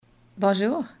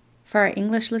Bonjour. For our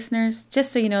English listeners,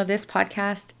 just so you know, this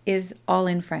podcast is all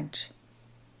in French.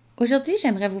 Aujourd'hui,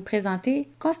 j'aimerais vous présenter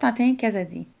Constantin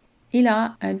Casadi. Il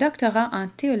a un doctorat en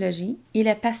théologie, il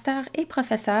est pasteur et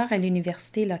professeur à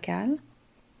l'université locale,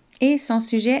 et son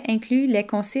sujet inclut les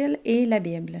conciles et la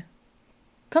Bible.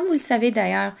 Comme vous le savez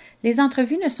d'ailleurs, les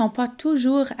entrevues ne sont pas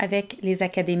toujours avec les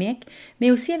académiques, mais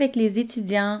aussi avec les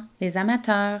étudiants, les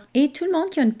amateurs et tout le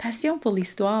monde qui a une passion pour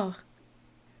l'histoire.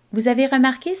 Vous avez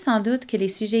remarqué sans doute que les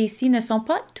sujets ici ne sont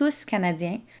pas tous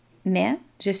canadiens, mais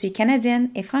je suis canadienne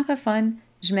et francophone,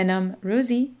 je me nomme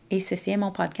Rosie et ceci est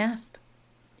mon podcast.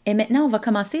 Et maintenant, on va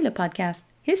commencer le podcast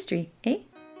History, eh?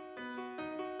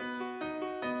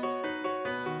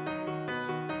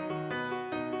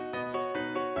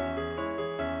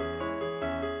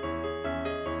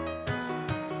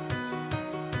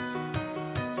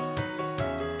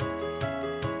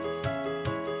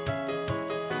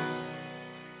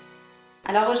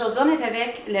 Alors aujourd'hui, on est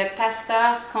avec le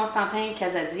pasteur Constantin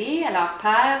Casadi. Alors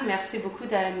Père, merci beaucoup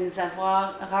de nous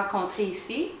avoir rencontrés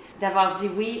ici, d'avoir dit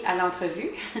oui à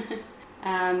l'entrevue.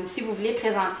 Si vous voulez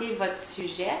présenter votre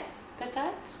sujet,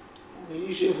 peut-être? Oui,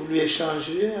 j'ai voulu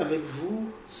échanger avec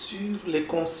vous sur les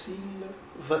conciles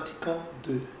Vatican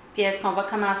II. Puis est-ce qu'on va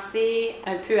commencer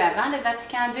un peu avant le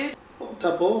Vatican II? Bon,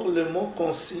 d'abord, le mot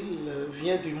concile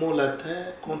vient du mot latin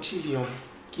concilium,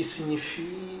 qui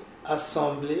signifie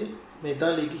assemblée. Mais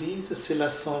dans l'Église, c'est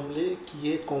l'Assemblée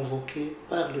qui est convoquée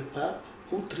par le pape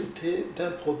pour traiter d'un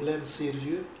problème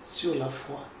sérieux sur la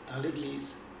foi dans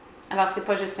l'Église. Alors, c'est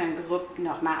pas juste un groupe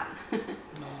normal.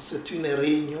 Non, c'est une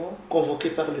réunion convoquée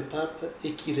par le pape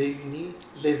et qui réunit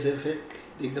les évêques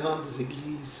des grandes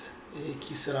églises et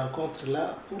qui se rencontrent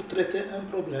là pour traiter un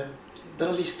problème.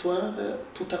 Dans l'histoire,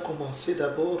 tout a commencé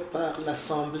d'abord par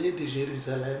l'Assemblée de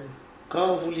Jérusalem.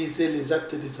 Quand vous lisez les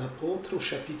Actes des Apôtres au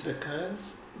chapitre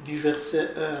 15, du verset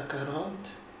 1 à 40,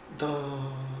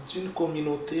 dans une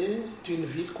communauté d'une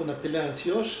ville qu'on appelait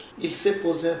Antioche, il s'est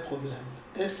posé un problème.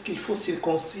 Est-ce qu'il faut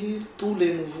circoncire tous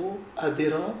les nouveaux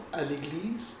adhérents à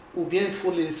l'Église ou bien il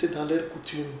faut les laisser dans leurs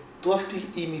coutumes?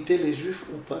 Doivent-ils imiter les Juifs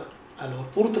ou pas? Alors,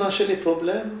 pour trancher les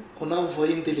problèmes, on a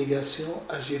envoyé une délégation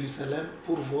à Jérusalem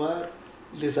pour voir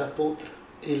les apôtres.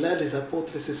 Et là, les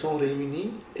apôtres se sont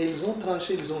réunis et ils ont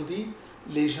tranché, ils ont dit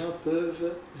les gens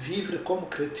peuvent vivre comme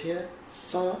chrétiens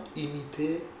sans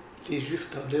imiter les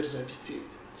Juifs dans leurs habitudes.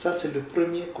 Ça, c'est le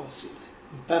premier concile.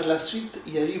 Par la suite,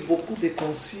 il y a eu beaucoup de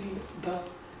conciles dans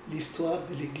l'histoire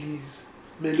de l'Église.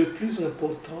 Mais le plus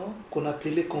important, qu'on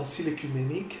appelait concile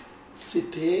œcuménique,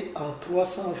 c'était en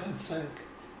 325.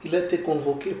 Il a été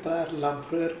convoqué par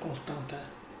l'empereur Constantin.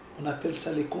 On appelle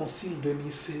ça les conciles de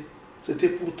Nicée. C'était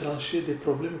pour trancher des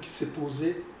problèmes qui se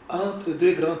posaient entre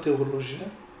deux grands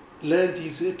théologiens. L'un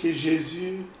disait que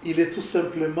Jésus, il est tout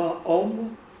simplement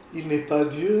homme, il n'est pas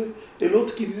Dieu. Et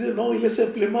l'autre qui disait non, il est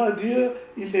simplement Dieu,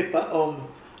 il n'est pas homme.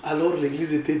 Alors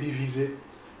l'Église était divisée.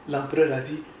 L'empereur a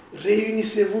dit,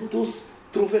 réunissez-vous tous,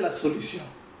 trouvez la solution.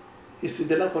 Et c'est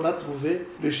de là qu'on a trouvé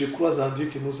le je crois en Dieu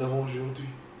que nous avons aujourd'hui.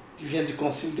 Il vient du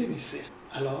concile de Nicée.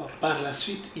 Alors, par la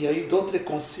suite, il y a eu d'autres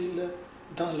conciles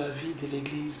dans la vie de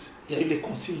l'Église. Il y a eu le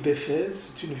concile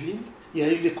d'Éphèse, c'est une ville. Il y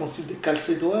a eu le concile de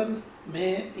Chalcédoine.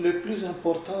 Mais le plus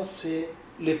important, c'est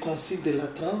le concile de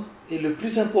Latran. Et le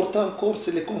plus important encore,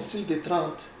 c'est le concile de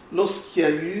Trente. Lorsqu'il y a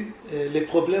eu les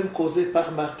problèmes causés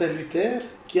par Martin Luther,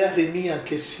 qui a remis en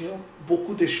question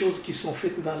beaucoup de choses qui sont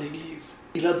faites dans l'Église.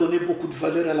 Il a donné beaucoup de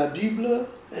valeur à la Bible.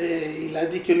 Et il a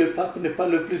dit que le pape n'est pas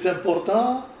le plus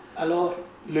important. Alors,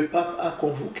 le pape a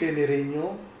convoqué une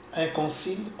réunion, un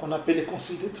concile qu'on appelle le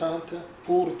concile de Trente,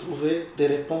 pour trouver des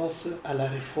réponses à la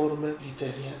réforme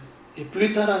luthérienne. Et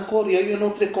plus tard encore, il y a eu un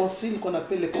autre concile qu'on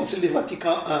appelle le concile de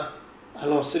Vatican I.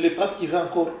 Alors, c'est le pape qui va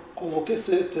encore convoquer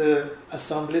cette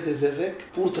assemblée des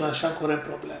évêques pour trancher encore un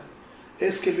problème.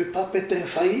 Est-ce que le pape est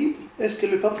infaillible? Est-ce que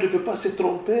le pape ne peut pas se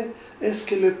tromper? Est-ce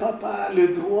que le pape a le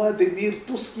droit de dire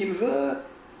tout ce qu'il veut?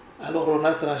 Alors, on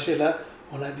a tranché là,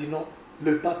 on a dit non,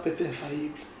 le pape est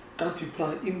infaillible. Quand tu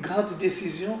prends une grande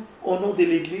décision au nom de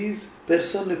l'Église,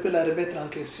 personne ne peut la remettre en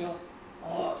question.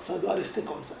 Oh, ça doit rester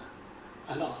comme ça.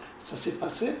 Alors, ça s'est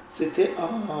passé, c'était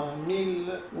en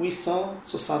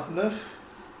 1869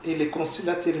 et le concile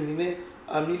a terminé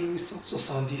en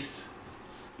 1870.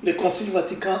 Le concile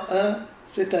Vatican I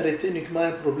s'est arrêté uniquement à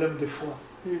un problème de foi.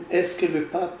 Est-ce que le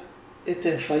pape est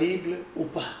infaillible ou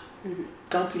pas?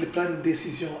 Quand il prend une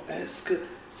décision, est-ce que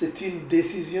c'est une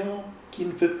décision qui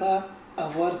ne peut pas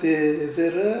avoir des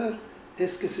erreurs?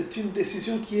 Est-ce que c'est une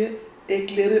décision qui est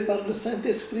éclairée par le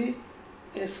Saint-Esprit?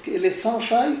 Est-ce qu'elle est sans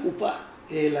faille ou pas?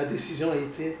 Et la décision a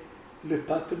été, le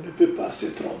pape ne peut pas se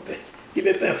tromper. Il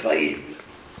est infaillible.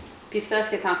 Puis ça,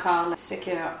 c'est encore ce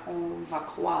qu'on va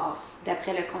croire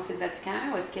d'après le Concile Vatican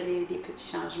I, ou est-ce qu'il y a eu des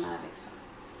petits changements avec ça?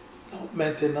 Non,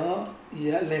 maintenant, il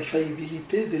y a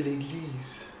l'infaillibilité de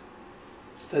l'Église.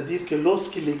 C'est-à-dire que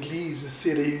lorsque l'Église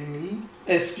s'est réunie,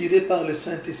 inspirée par le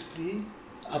Saint-Esprit,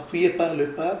 appuyée par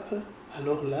le pape,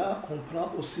 alors là, on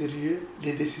prend au sérieux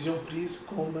les décisions prises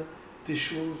comme des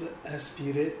choses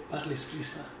inspirées par l'Esprit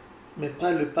Saint, mais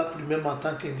pas le pape lui-même en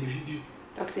tant qu'individu.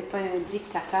 Donc, c'est pas un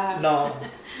dictateur. Non,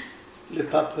 le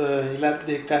pape, il a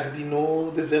des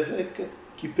cardinaux, des évêques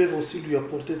qui peuvent aussi lui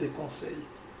apporter des conseils.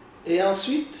 Et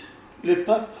ensuite, le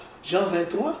pape Jean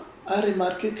XXIII a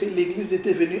remarqué que l'Église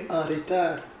était venue en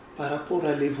retard par rapport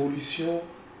à l'évolution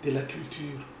de la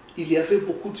culture. Il y avait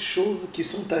beaucoup de choses qui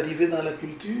sont arrivées dans la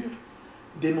culture,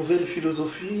 des nouvelles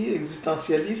philosophies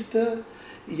existentialistes.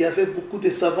 Il y avait beaucoup de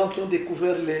savants qui ont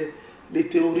découvert les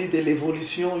théories de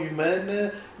l'évolution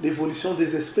humaine, l'évolution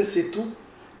des espèces et tout.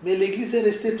 Mais l'Église est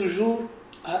restée toujours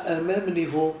à un même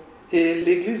niveau. Et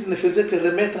l'Église ne faisait que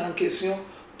remettre en question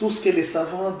tout ce que les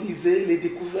savants disaient, les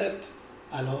découvertes.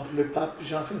 Alors le pape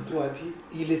Jean XXIII a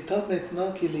dit, il est temps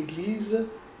maintenant que l'Église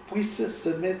puisse se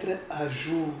mettre à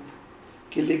jour,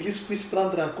 que l'Église puisse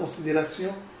prendre en considération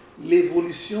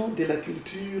l'évolution de la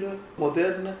culture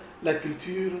moderne, la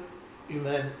culture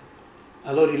humaine.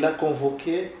 Alors il a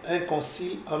convoqué un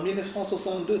concile en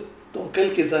 1962, donc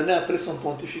quelques années après son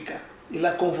pontificat. Il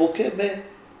a convoqué, mais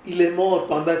il est mort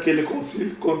pendant que le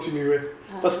concile continuait.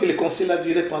 Parce que le concile a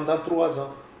duré pendant 3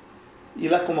 ans.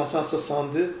 Il a commencé en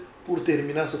 62 pour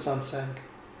terminer en 65.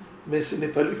 Mais ce n'est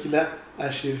pas lui qui l'a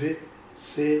achevé,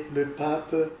 c'est le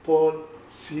pape Paul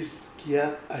VI qui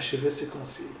a achevé ce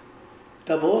concile.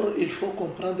 D'abord, il faut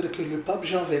comprendre que le pape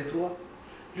Jean XXIII,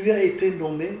 lui a été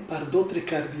nommé par d'autres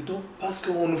cardinaux parce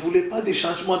qu'on ne voulait pas de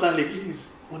changements dans l'Église.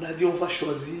 On a dit on va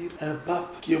choisir un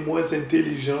pape qui est moins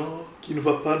intelligent, qui ne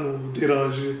va pas nous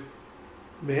déranger.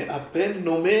 Mais à peine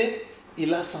nommé,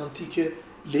 il a senti que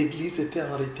l'Église était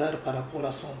en retard par rapport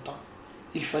à son temps.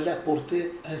 Il fallait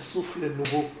apporter un souffle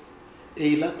nouveau. Et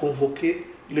il a convoqué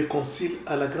le concile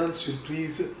à la grande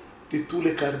surprise de tous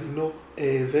les cardinaux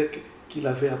et évêques qu'il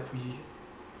avait appuyés.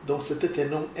 Donc c'était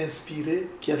un homme inspiré,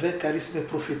 qui avait un charisme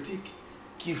prophétique,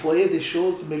 qui voyait des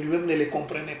choses mais lui-même ne les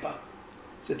comprenait pas.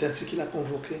 C'est ainsi qu'il a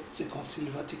convoqué ce concile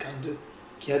Vatican II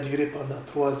qui a duré pendant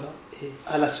 3 ans. Et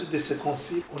à la suite de ce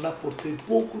concile, on a apporté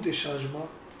beaucoup de changements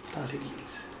dans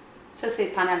l'Église. Ça, c'est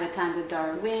pendant le temps de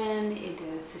Darwin et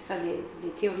c'est ça, les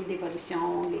théories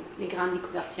d'évolution, les grandes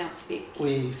découvertes scientifiques.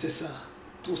 Oui, c'est ça.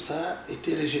 Tout ça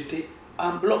était rejeté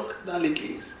en bloc dans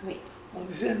l'Église. Oui. On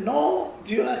disait non,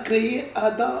 Dieu a créé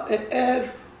Adam et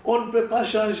Ève, on ne peut pas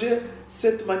changer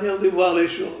cette manière de voir les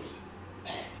choses.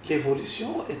 Mais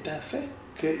l'évolution est un fait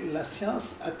que la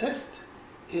science atteste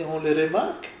et on le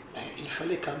remarque, mais il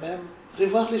fallait quand même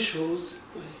revoir les choses.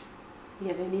 Oui. Il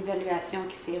y avait une évaluation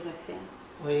qui s'est refaite.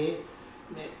 Oui,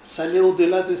 mais ça allait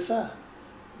au-delà de ça.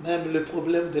 Même le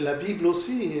problème de la Bible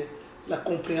aussi, la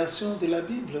compréhension de la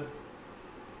Bible.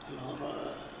 Alors,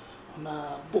 on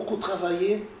a beaucoup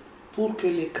travaillé pour que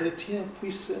les chrétiens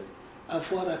puissent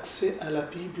avoir accès à la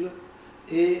Bible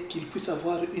et qu'ils puissent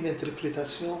avoir une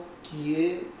interprétation qui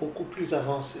est beaucoup plus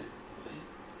avancée.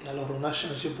 Et alors on a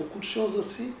changé beaucoup de choses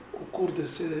aussi au cours de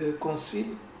ce concile.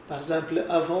 Par exemple,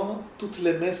 avant, toutes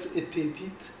les messes étaient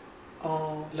dites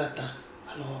en latin.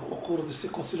 Alors au cours de ce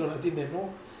concile, on a dit mais non,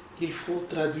 il faut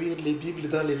traduire les Bibles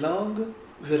dans les langues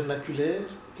vernaculaires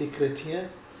des chrétiens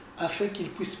afin qu'ils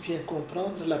puissent bien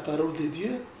comprendre la parole de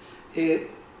Dieu. Et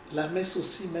la messe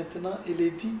aussi maintenant, elle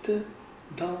est dite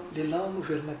dans les langues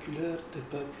vernaculaires des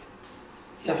peuples.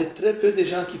 Il y avait très peu de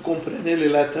gens qui comprenaient le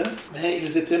latin, mais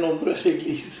ils étaient nombreux à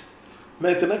l'église.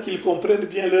 Maintenant qu'ils comprennent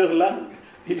bien leur langue,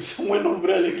 ils sont moins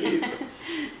nombreux à l'église.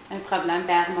 Un problème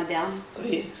d'ère moderne.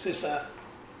 Oui, c'est ça.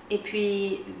 Et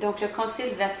puis, donc le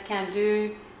Concile Vatican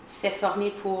II s'est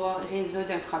formé pour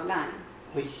résoudre un problème.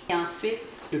 Oui. Et ensuite...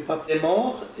 Le pape est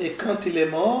mort, et quand il est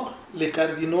mort, les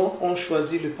cardinaux ont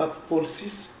choisi le pape Paul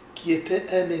VI, qui était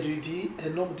un érudit,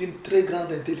 un homme d'une très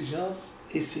grande intelligence,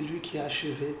 et c'est lui qui a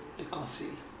achevé le concile.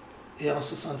 Et en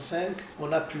 65,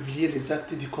 on a publié les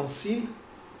actes du concile,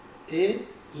 et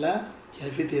là, il y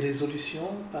avait des résolutions,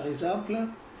 par exemple,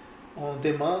 on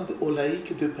demande aux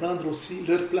laïcs de prendre aussi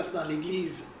leur place dans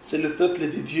l'Église. C'est le peuple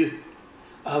de Dieu.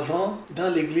 Avant,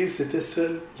 dans l'Église, c'était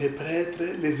seuls les prêtres,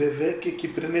 les évêques qui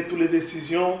prenaient toutes les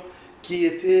décisions, qui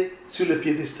étaient sur le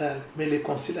piédestal. Mais le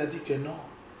concile a dit que non.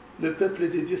 Le peuple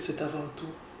de Dieu, c'est avant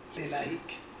tout les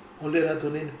laïcs. On leur a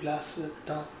donné une place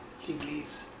dans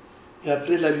l'Église. Et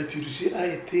après, la liturgie a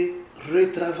été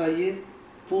retravaillée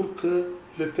pour que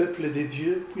le peuple de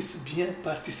Dieu puisse bien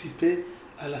participer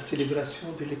à la célébration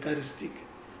de l'Eucharistique.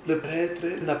 le prêtre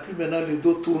n'a plus maintenant le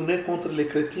dos tourné contre les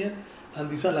chrétiens en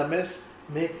disant la messe,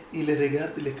 mais il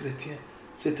regarde les chrétiens.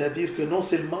 C'est-à-dire que non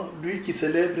seulement lui qui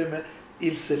célèbre, mais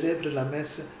il célèbre la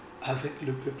messe avec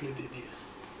le peuple de Dieu.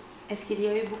 Est-ce qu'il y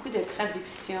a eu beaucoup de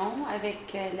traductions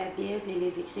avec la Bible et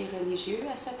les écrits religieux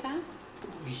à ce temps?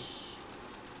 Oui.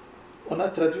 On a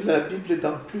traduit la Bible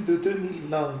dans plus de 2000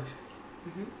 langues.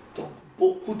 Donc,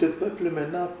 beaucoup de peuples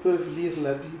maintenant peuvent lire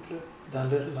la Bible dans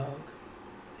leur langue.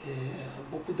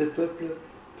 Et beaucoup de peuples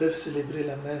peuvent célébrer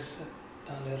la messe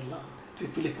dans leur langue,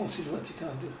 depuis les conciles Vatican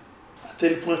II. À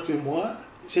tel point que moi,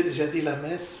 j'ai déjà dit la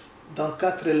messe dans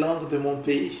 4 langues de mon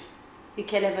pays. Et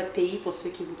quel est votre pays, pour ceux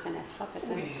qui ne vous connaissent pas,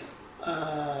 peut-être? Oui,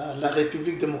 à la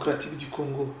République démocratique du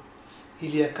Congo.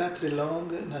 Il y a 4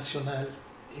 langues nationales.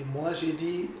 Et moi, j'ai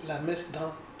dit la messe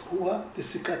dans 3 de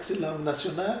ces 4 langues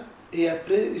nationales. Et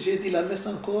après, j'ai dit la messe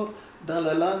encore dans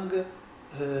la langue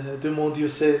de mon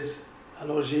diocèse.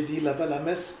 Alors, j'ai dit là-bas la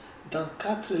messe dans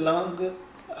 4 langues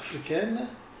africaines.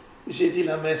 J'ai dit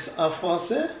la messe en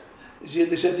français. J'ai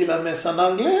déjà dit la messe en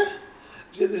anglais.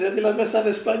 J'ai déjà dit la messe en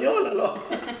espagnol. Alors,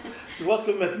 je vois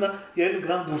que maintenant, il y a une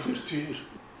grande ouverture.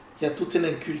 Il y a toute une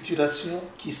inculturation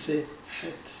qui s'est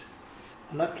faite.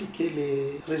 On a appliqué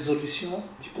les résolutions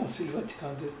du Concile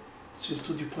Vatican II,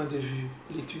 surtout du point de vue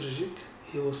liturgique,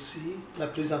 et aussi la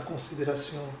prise en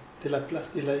considération de la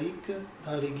place des laïcs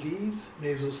dans l'Église,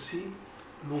 mais aussi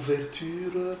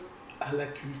l'ouverture à la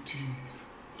culture.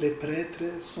 Les prêtres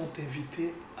sont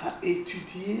invités à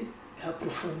étudier et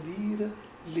approfondir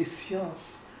les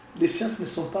sciences. Les sciences ne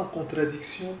sont pas en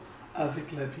contradiction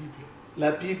avec la Bible.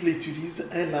 La Bible utilise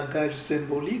un langage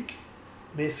symbolique,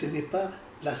 mais ce n'est pas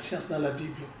la science dans la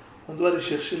Bible. On doit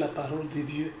rechercher la parole de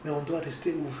Dieu, mais on doit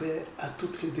rester ouvert à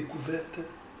toutes les découvertes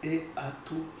et à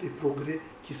tous les progrès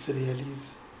qui se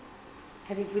réalisent.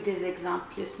 Avez-vous des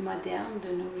exemples plus modernes de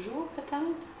nos jours,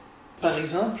 peut-être? Par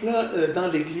exemple, dans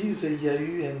l'Église, il y a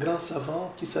eu un grand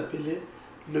savant qui s'appelait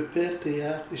le Père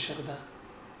Théard de Chardin.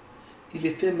 Il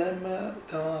était même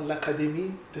dans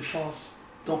l'Académie de France.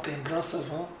 Donc un grand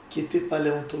savant qui était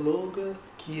paléontologue,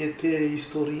 qui était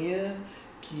historien,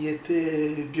 qui était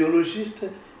biologiste.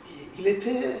 Il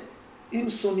était une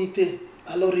sommité.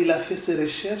 Alors il a fait ses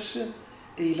recherches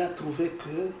et il a trouvé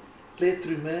que l'être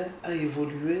humain a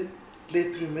évolué.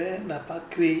 L'être humain n'a pas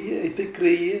été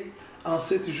créé en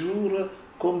 7 jours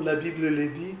comme la Bible le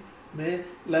dit, mais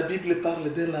la Bible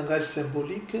parle d'un langage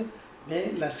symbolique,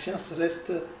 mais la science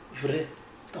reste vraie.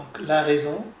 Donc la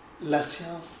raison, la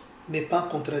science n'est pas en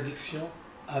contradiction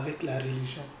avec la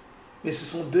religion. Mais ce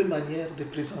sont 2 manières de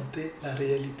présenter la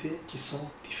réalité qui sont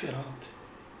différentes.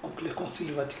 Donc le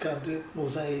Concile Vatican II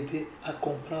nous a aidés à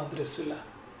comprendre cela.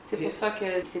 C'est pour ça que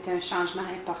c'est un changement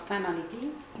important dans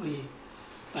l'Église? Oui.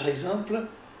 Par exemple,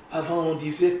 avant on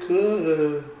disait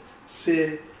que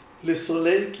c'est le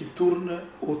soleil qui tourne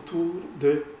autour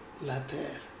de la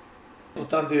Terre. Au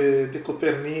temps de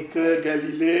Copernic,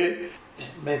 Galilée.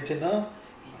 Maintenant,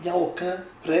 il n'y a aucun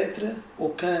prêtre,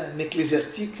 aucun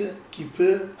ecclésiastique qui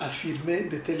peut affirmer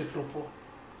de tels propos.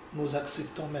 Nous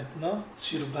acceptons maintenant,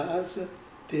 sur base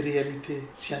des réalités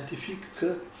scientifiques,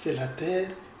 que c'est la Terre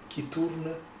qui tourne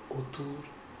autour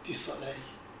du Soleil.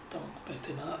 Donc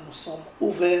maintenant, nous sommes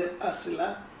ouverts à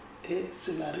cela et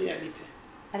c'est la réalité.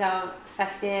 Alors, ça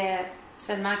fait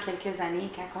seulement quelques années,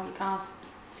 quand on y pense,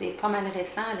 c'est pas mal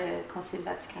récent, le Concile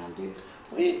Vatican II.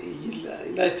 Oui,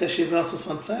 il a été achevé en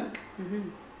 65.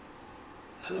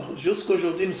 Alors, jusqu'à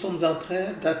aujourd'hui, nous sommes en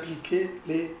train d'appliquer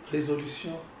les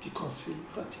résolutions du Concile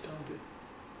Vatican II.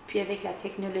 Puis avec la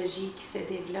technologie qui se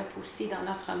développe aussi dans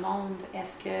notre monde,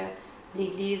 est-ce que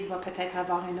l'Église va peut-être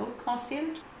avoir un autre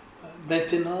concile?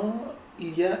 Maintenant,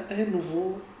 il y a un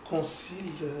nouveau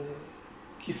concile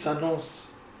qui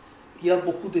s'annonce. Il y a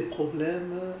beaucoup de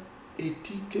problèmes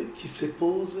éthiques qui se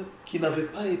posent, qui n'avaient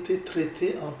pas été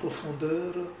traités en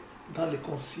profondeur dans le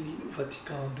Concile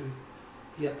Vatican II.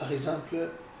 Il y a par exemple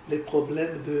les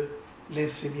problèmes de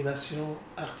l'insémination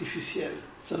artificielle.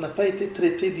 Ça n'a pas été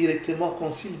traité directement au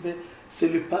Concile, mais c'est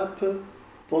le pape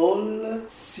Paul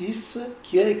VI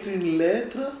qui a écrit une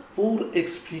lettre pour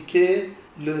expliquer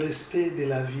le respect de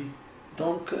la vie.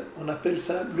 Donc on appelle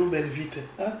ça Lumen Vitae,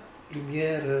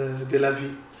 lumière de la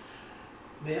vie.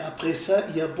 Mais après ça,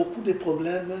 il y a beaucoup de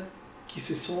problèmes qui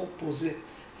se sont posés.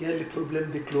 Il y a les problèmes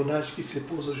de clonage qui se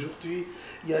posent aujourd'hui.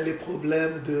 Il y a les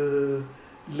problèmes de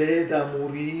l'aide à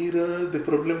mourir, des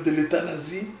problèmes de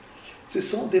l'euthanasie. Ce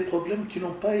sont des problèmes qui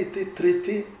n'ont pas été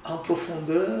traités en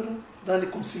profondeur dans le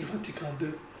Concile Vatican II.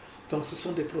 Donc ce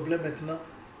sont des problèmes maintenant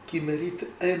qui méritent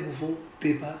un nouveau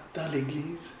débat dans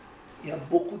l'Église. Il y a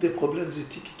beaucoup de problèmes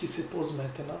éthiques qui se posent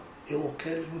maintenant et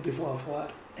auxquels nous devons avoir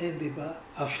un débat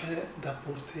afin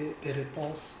d'apporter des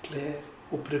réponses claires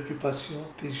aux préoccupations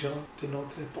des gens de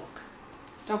notre époque.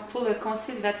 Donc, pour le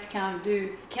Concile Vatican II,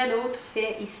 quel autre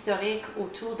fait historique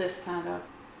autour de ce temps-là?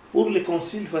 Pour le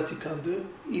Concile Vatican II,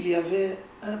 il y avait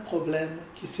un problème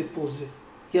qui s'est posé.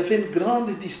 Il y avait une grande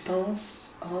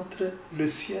distance entre le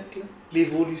siècle,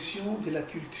 l'évolution de la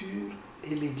culture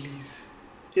et l'Église.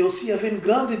 Et aussi, il y avait une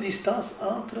grande distance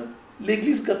entre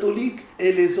l'Église catholique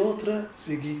et les autres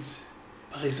églises.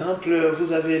 Par exemple,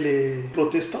 vous avez les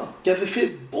protestants qui avaient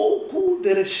fait beaucoup de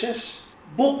recherches,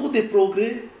 beaucoup de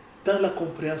progrès dans la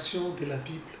compréhension de la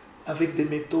Bible, avec des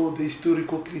méthodes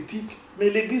historico-critiques. Mais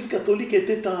l'Église catholique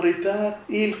était en retard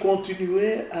et il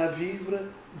continuait à vivre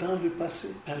dans le passé.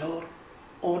 Alors,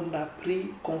 on a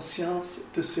pris conscience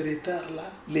de ce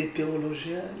retard-là. Les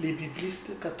théologiens, les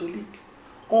biblistes catholiques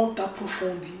ont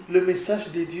approfondi le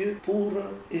message de Dieu pour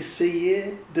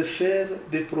essayer de faire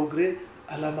des progrès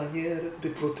à la manière des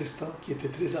protestants qui étaient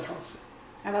très avancés.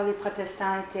 Alors, les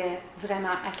protestants étaient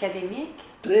vraiment académiques?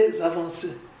 Très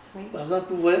avancés. Oui. Par exemple,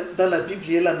 vous voyez, dans la Bible,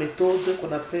 il y a la méthode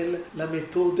qu'on appelle la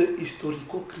méthode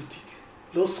historico-critique.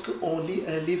 Lorsqu'on lit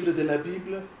un livre de la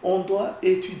Bible, on doit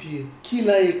étudier qui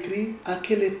l'a écrit, à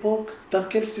quelle époque, dans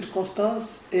quelles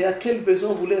circonstances et à quels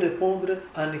besoins voulait répondre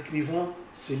en écrivant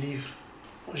ce livre.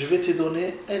 Je vais te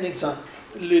donner un exemple.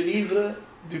 Le livre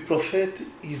du prophète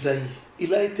Isaïe.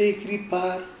 Il a été écrit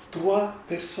par 3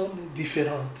 personnes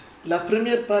différentes. La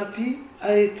première partie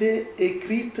a été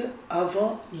écrite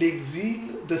avant l'exil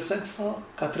de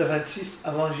 586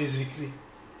 avant Jésus-Christ.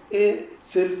 Et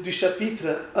c'est du chapitre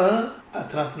 1 à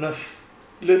 39.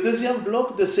 Le deuxième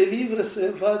bloc de ce livre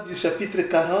va du chapitre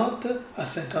 40 à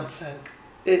 55.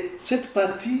 Et cette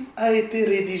partie a été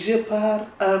rédigée par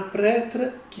un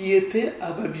prêtre qui était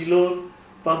à Babylone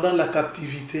pendant la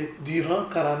captivité, durant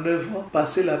 49 ans,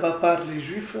 passés là-bas par les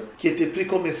Juifs qui étaient pris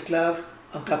comme esclaves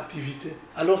en captivité.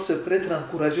 Alors ce prêtre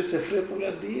encourageait ses frères pour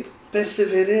leur dire «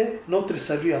 Persévérez, notre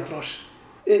salut approche ».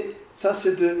 Et ça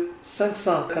c'est de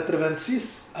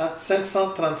 586 à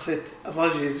 537 avant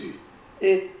Jésus.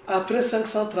 Et après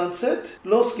 537,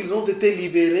 lorsqu'ils ont été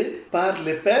libérés par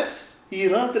les Perses,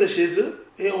 ils rentrent chez eux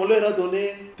et on leur a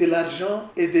donné de l'argent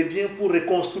et des biens pour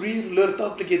reconstruire leur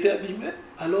temple qui était abîmé.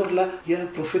 Alors là, il y a un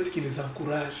prophète qui les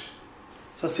encourage.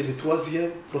 Ça, c'est le 3e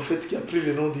prophète qui a pris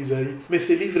le nom d'Isaïe. Mais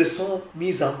ces livres sont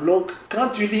mis en bloc. Quand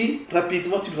tu lis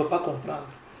rapidement, tu ne vas pas comprendre.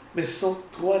 Mais ce sont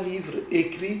 3 livres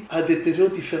écrits à des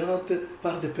périodes différentes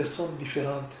par des personnes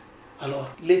différentes. Alors,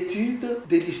 l'étude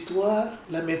de l'histoire,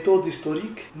 la méthode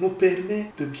historique, nous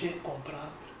permet de bien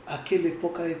comprendre à quelle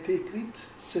époque a été écrite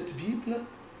cette Bible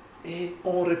et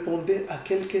on répondait à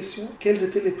quelles questions, quelles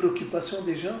étaient les préoccupations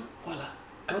des gens. Voilà.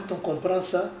 Quand on comprend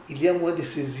ça, il y a moyen de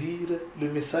saisir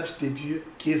le message de Dieu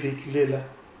qui est véhiculé là.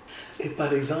 Et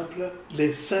par exemple,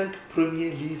 les 5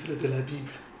 premiers livres de la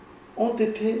Bible ont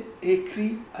été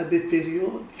écrits à des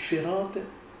périodes différentes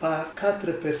par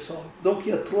 4 personnes. Donc il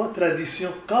y a 3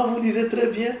 traditions. Quand vous lisez très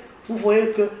bien, vous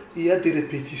voyez qu'il y a des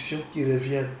répétitions qui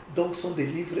reviennent. Donc ce sont des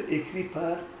livres écrits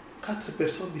par 4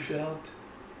 personnes différentes.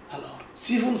 Alors,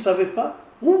 si vous ne savez pas,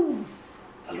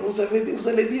 alors vous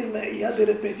allez dire, mais il y a des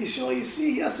répétitions ici,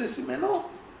 il y a ceci, mais non.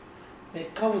 Mais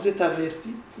quand vous êtes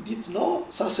averti, vous dites non,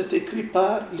 ça c'est écrit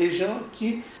par les gens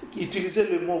qui utilisaient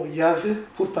le mot Yahvé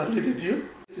pour parler de Dieu.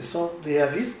 Ce sont les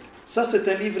yavistes. Ça c'est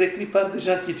un livre écrit par des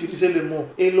gens qui utilisaient le mot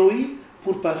Eloï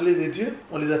pour parler de Dieu.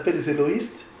 On les appelle les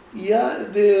éloïstes. Il y a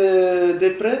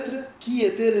des prêtres qui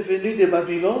étaient revenus de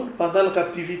Babylone pendant la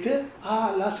captivité.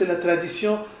 Ah, là c'est la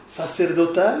tradition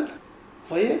sacerdotale.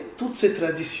 Vous voyez, toutes ces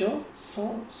traditions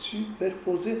sont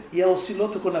superposées. Il y a aussi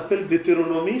l'autre qu'on appelle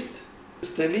Deutéronomiste.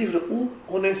 C'est un livre où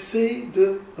on essaie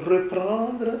de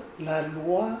reprendre la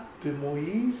loi de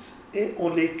Moïse et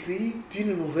on l'écrit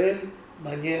d'une nouvelle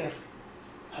manière.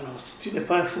 Alors, si tu n'es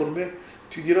pas informé,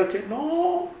 tu diras que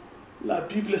non, la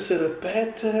Bible se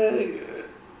répète.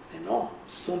 Mais non,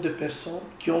 ce sont des personnes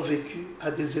qui ont vécu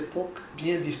à des époques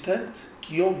bien distinctes,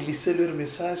 qui ont glissé leur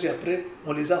message et après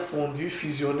on les a fondus,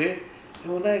 fusionnés et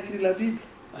on a écrit la Bible.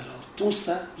 Alors tout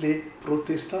ça, les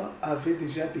protestants avaient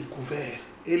déjà découvert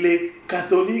et les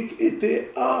catholiques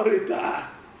étaient en retard.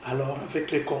 Alors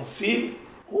avec les conciles,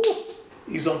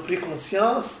 ils ont pris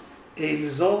conscience et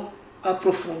ils ont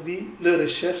approfondi leurs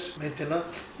recherches. Maintenant,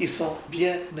 ils sont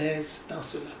bien aises dans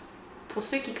cela. Pour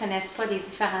ceux qui ne connaissent pas les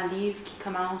différents livres qui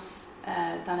commencent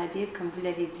dans la Bible, comme vous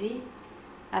l'avez dit,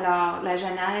 alors la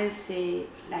Genèse, c'est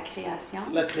la création.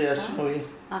 La création, oui.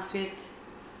 Ensuite,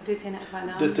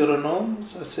 Deutéronome. Deutéronome,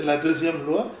 ça c'est la 2e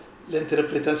loi,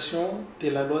 l'interprétation de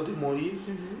la loi de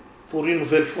Moïse, pour une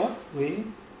nouvelle fois, oui.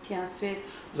 Puis ensuite...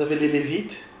 Vous avez les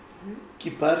Lévites,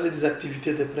 qui parlent des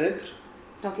activités des prêtres.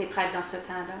 Donc les prêtres dans ce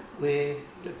temps-là? Oui,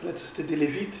 les prêtres, c'était des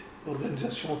Lévites,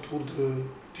 l'organisation autour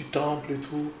du temple et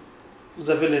tout. Vous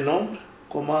avez les nombres,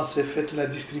 comment s'est faite la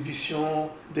distribution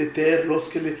des terres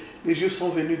lorsque les Juifs sont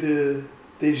venus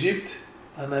d'Égypte.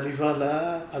 En arrivant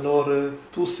là, alors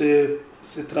tous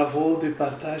ces travaux de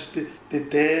partage des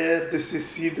terres, de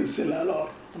ceci, de cela, alors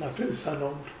on appelle ça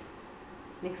nombre.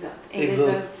 L'Exode. Et Exode.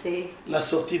 l'Exode, c'est La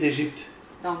sortie d'Égypte.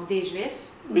 donc des Juifs.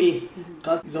 Oui,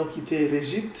 quand ils ont quitté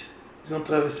l'Égypte, ils ont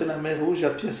traversé la mer Rouge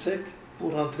à pied sec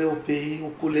pour entrer au pays où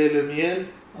coulait le miel,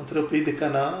 entrer au pays de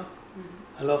Canaan.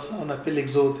 Alors ça, on appelle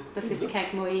l'Exode. Ça, c'est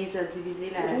quand Moïse a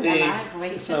divisé la Oui, mer. Oui,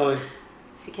 c'est ça, oui.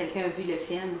 Si quelqu'un a vu le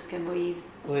film où ce que Moïse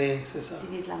Oui, c'est ça.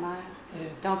 divise la mer. Oui.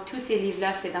 Donc, tous ces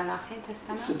livres-là, c'est dans l'Ancien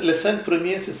Testament? Les 5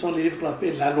 premiers, ce sont les livres qu'on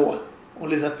appelle la loi. On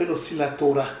les appelle aussi la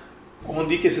Torah. On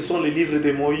dit que ce sont les livres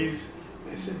de Moïse,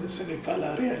 mais ce n'est pas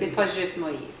la réalité. C'est pas juste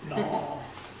Moïse. Non.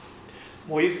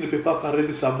 Moïse ne peut pas parler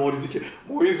de sa mort. Il dit que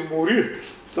Moïse mourut.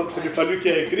 Donc ce n'est pas lui qui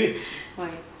a écrit. Oui.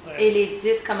 Ouais. Et les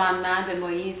 10 commandements de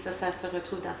Moïse, ça se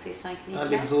retrouve dans ces 5 livres-là?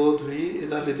 Dans l'Exode, oui, et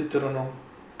dans le Deutéronome.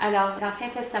 Alors, l'Ancien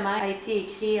Testament a été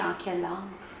écrit en quelle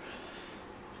langue?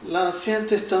 L'Ancien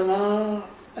Testament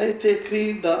a été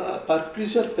écrit par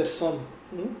plusieurs personnes.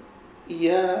 Il y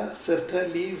a certains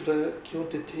livres qui ont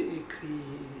été écrits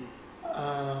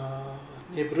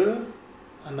en hébreu,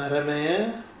 en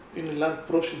araméen, une langue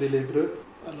proche de l'hébreu.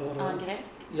 Alors, En grec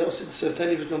il y a aussi certains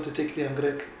livres qui ont été écrits en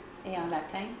grec. et en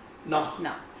latin? Non.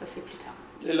 Non, ça c'est plus tard.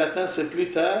 Le latin, c'est plus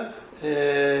tard.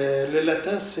 Le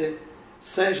latin, c'est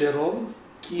Saint Jérôme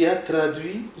qui a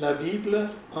traduit la Bible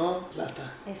en latin.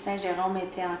 Et Saint Jérôme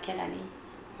était en quelle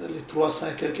année? Les 300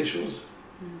 quelque chose.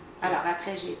 Alors,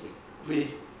 après Jésus. Oui.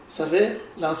 Vous savez,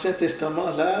 l'Ancien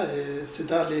Testament, là, c'est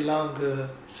dans les langues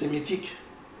sémitiques.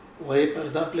 Vous voyez, par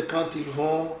exemple, quand ils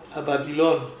vont à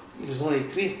Babylone, ils ont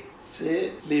écrit,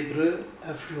 c'est l'hébreu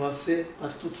influencé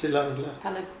par toutes ces langues-là.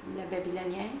 Par le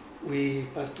babylonien? Oui,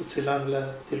 par toutes ces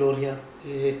langues-là de l'Orient.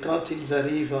 Et quand ils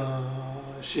arrivent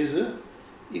chez eux,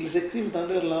 ils écrivent dans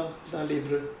leur langue, dans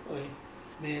l'hébreu. Oui.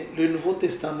 Mais le Nouveau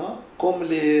Testament, comme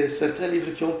certains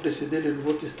livres qui ont précédé le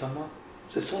Nouveau Testament,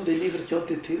 ce sont des livres qui ont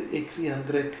été écrits en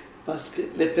grec. Parce que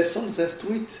les personnes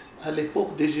instruites à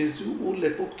l'époque de Jésus ou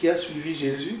l'époque qui a suivi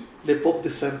Jésus, l'époque de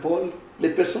Saint Paul, les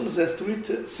personnes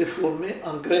instruites se formaient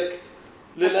en grec.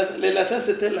 Le latin,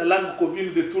 c'était la langue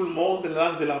commune de tout le monde,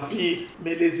 la langue de l'Empire.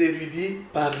 Mais les érudits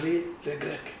parlaient le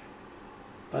grec.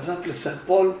 Par exemple, Saint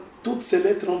Paul, toutes ses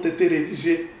lettres ont été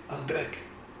rédigées en grec.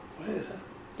 Vous voyez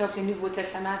ça? Donc, le Nouveau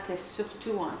Testament était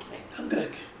surtout en grec. En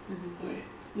grec, oui.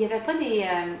 Il n'y avait pas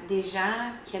des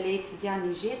gens qui allaient étudier en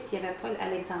Égypte, il n'y avait pas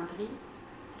Alexandrie.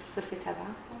 Ça, c'est avant,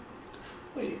 ça?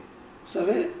 Oui. Vous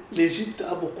savez, l'Égypte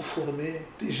a beaucoup formé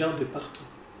des gens de partout.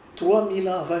 3000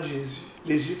 ans avant Jésus,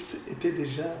 l'Égypte était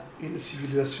déjà une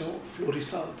civilisation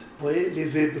florissante. Vous voyez,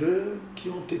 les Hébreux qui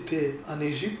ont été en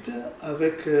Égypte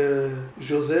avec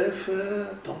Joseph,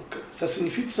 donc ça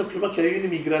signifie tout simplement qu'il y a eu une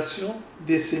migration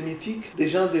des Sémitiques, des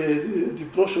gens du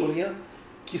Proche-Orient,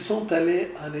 qui sont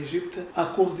allés en Égypte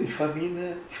à cause des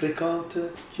famines fréquentes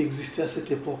qui existaient à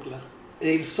cette époque-là.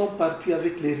 Et ils sont partis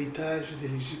avec l'héritage de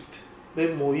l'Égypte.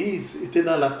 Même Moïse était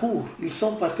dans la cour. Ils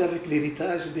sont partis avec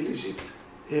l'héritage de l'Égypte.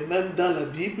 Et même dans la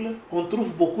Bible, on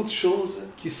trouve beaucoup de choses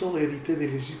qui sont héritées de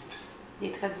l'Égypte.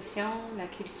 Des traditions, la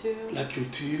culture. La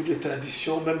culture, les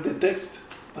traditions, même des textes.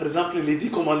 Par exemple, les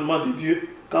 10 commandements de Dieu.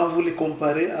 Quand vous les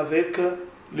comparez avec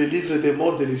le livre des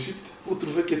morts de l'Égypte, vous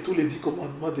trouvez que tous les 10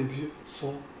 commandements de Dieu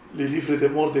sont les livres des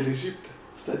morts de l'Égypte.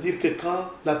 C'est-à-dire que quand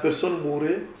la personne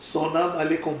mourait, son âme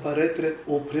allait comparaître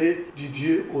auprès du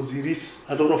dieu Osiris.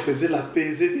 Alors on faisait la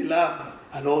pesée de l'âme.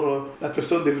 Alors la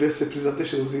personne devrait se présenter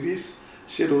chez Osiris.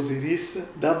 Cher Osiris,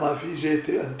 dans ma vie, j'ai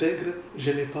été intègre,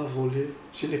 je n'ai pas volé,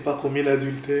 je n'ai pas commis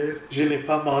l'adultère, je n'ai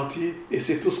pas menti. Et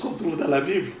c'est tout ce qu'on trouve dans la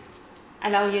Bible.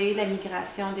 Alors, il y a eu la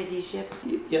migration de l'Égypte.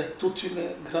 Il y a toute une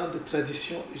grande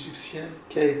tradition égyptienne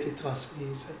qui a été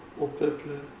transmise au peuple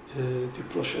du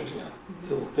Proche-Orient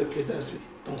et au peuple d'Asie.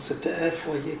 Donc c'était un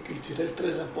foyer culturel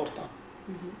très important.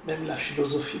 Même la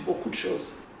philosophie, beaucoup de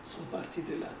choses sont parties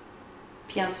de là.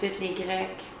 Puis ensuite, les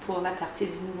Grecs pour la partie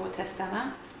du Nouveau Testament.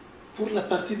 Pour la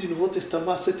partie du Nouveau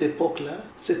Testament, à cette époque-là,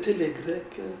 c'était les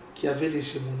Grecs qui avaient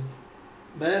l'hégémonie.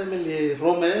 Même les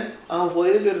Romains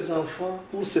envoyaient leurs enfants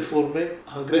pour se former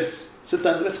en Grèce. C'est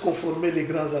en Grèce qu'on formait les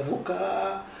grands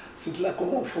avocats, c'est là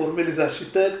qu'on formait les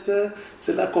architectes,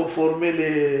 c'est là qu'on formait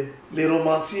les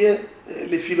romanciers,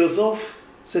 les philosophes.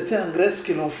 C'était en Grèce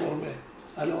que l'on formait.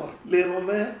 Alors, les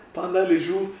Romains, pendant les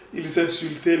jours, ils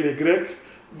insultaient les Grecs,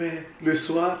 mais le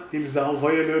soir, ils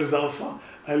envoyaient leurs enfants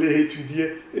aller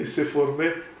étudier et se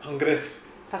former en Grèce.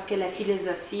 Parce que la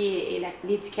philosophie et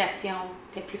l'éducation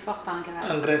étaient plus fortes en Grèce.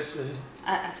 En Grèce, oui.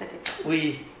 À cette époque.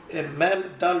 Oui, et même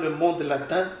dans le monde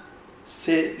latin,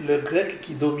 c'est le grec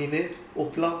qui dominait au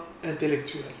plan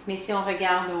intellectuel. Mais si on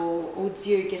regarde aux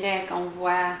dieux grecs, on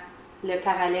voit le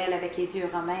parallèle avec les dieux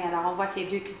romains. Alors on voit que les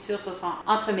deux cultures se sont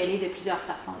entremêlées de plusieurs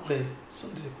façons. Oui, ce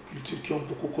sont des cultures qui ont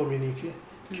beaucoup communiqué,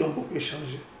 qui ont beaucoup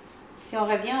échangé. Si on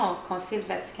revient au Concile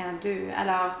Vatican II,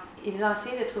 alors ils ont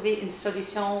essayé de trouver une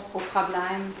solution aux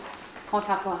problèmes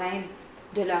contemporains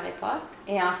de leur époque.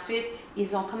 Et ensuite,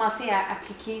 ils ont commencé à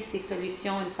appliquer ces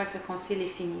solutions une fois que le concile est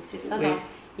fini. C'est ça? Oui. Donc,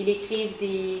 ils écrivent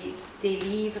des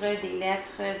livres, des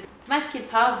lettres. Comment est-ce qu'ils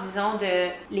passent, disons, de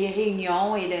les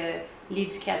réunions et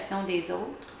l'éducation des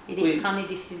autres et de prendre des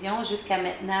décisions jusqu'à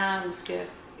maintenant où ce que...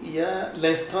 Il y a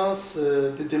l'instance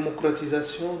de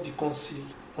démocratisation du concile.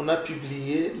 On a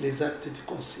publié les actes du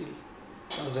concile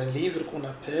dans un livre qu'on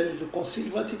appelle le Concile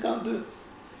Vatican II,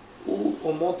 où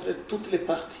on montre toutes les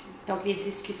parties. Donc les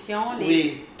discussions,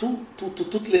 Oui,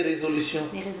 toutes les résolutions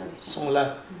sont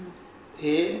là.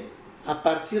 Et à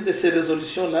partir de ces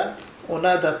résolutions-là, on a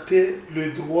adapté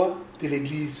le droit de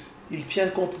l'Église. Il tient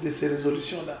compte de ces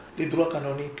résolutions-là, les droits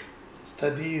canoniques,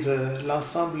 c'est-à-dire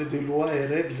l'ensemble des lois et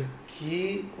règles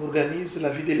qui organisent la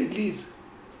vie de l'Église.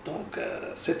 Donc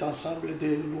cet ensemble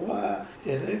de lois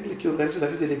et règles qui organisent la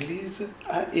vie de l'Église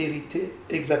a hérité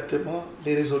exactement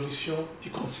les résolutions du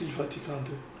Concile Vatican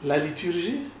II. La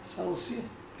liturgie, ça aussi,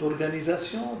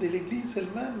 l'organisation de l'Église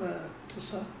elle-même, tout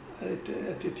ça a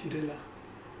été tiré là.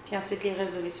 Puis ensuite, les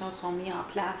résolutions sont mises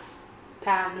en place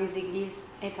par les églises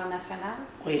internationales?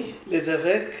 Oui, les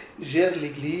évêques gèrent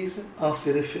l'Église en se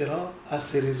référant à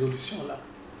ces résolutions-là.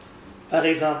 Par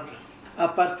exemple, à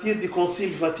partir du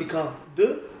Concile Vatican II,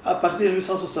 à partir de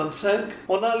 1865,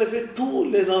 on a enlevé tous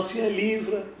les anciens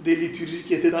livres de liturgie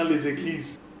qui étaient dans les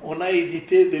églises. On a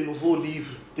édité de nouveaux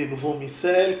livres, de nouveaux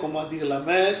missels, comment dire la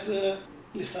messe,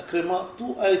 les sacrements,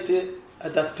 tout a été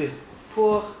adapté.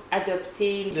 Pour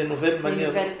adopter les nouvelles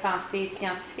pensées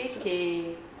scientifiques et...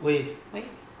 Oui.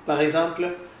 Par exemple,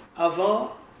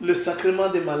 avant, le sacrement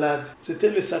des malades,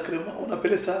 c'était le sacrement, on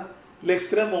appelait ça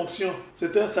l'extrême onction.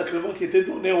 C'était un sacrement qui était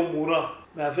donné aux mourants.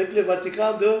 Mais avec le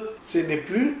Vatican II, ce n'est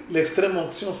plus l'extrême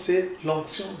onction, c'est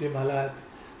l'onction des malades.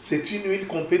 C'est une huile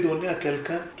qu'on peut donner à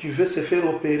quelqu'un qui veut se faire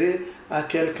opérer, à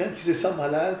quelqu'un qui se sent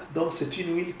malade. Donc c'est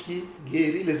une huile qui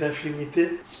guérit les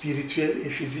infirmités spirituelles et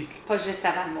physiques. Pas juste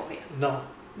avant de mourir. Non.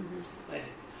 Ouais.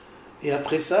 Et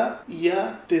après ça, il y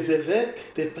a des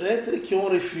évêques, des prêtres qui ont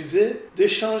refusé de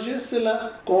changer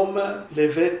cela. Comme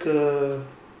l'évêque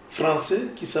français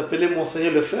qui s'appelait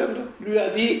Monseigneur Lefebvre, lui a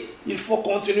dit il faut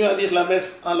continuer à dire la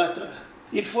messe en latin.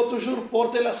 Il faut toujours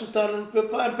porter la soutane.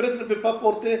 Un prêtre ne peut pas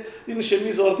porter une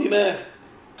chemise ordinaire.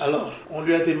 Alors, on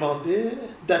lui a demandé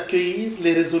d'accueillir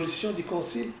les résolutions du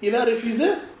concile. Il a refusé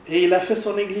et il a fait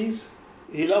son église.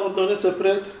 Et il a ordonné ce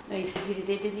prêtre. Il s'est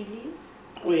divisé de l'église?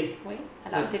 Oui.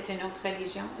 Alors, c'est une autre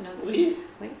religion? Oui.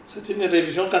 C'est une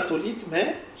religion catholique,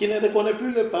 mais qui ne reconnaît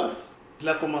plus le pape. Il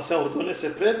a commencé à ordonner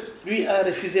ses prêtres. Lui a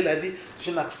refusé, il a dit «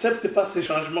 Je n'accepte pas ces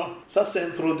changements. Ça, c'est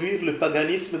introduire le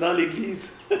paganisme dans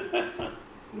l'église. »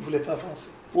 Il ne voulait pas avancer.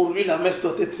 Pour lui, la messe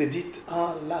doit être dite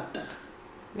en latin.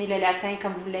 Mais le latin,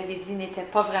 comme vous l'avez dit, n'était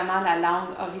pas vraiment la langue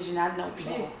originale non plus.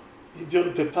 Non. Et Dieu ne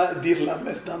peut pas dire la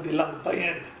messe dans des langues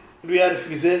païennes. Lui a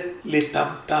refusé les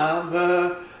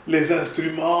tam-tams, les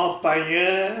instruments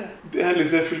païens,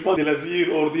 les instruments de la vie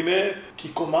ordinaire qui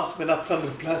commencent maintenant à prendre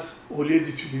place au lieu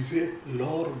d'utiliser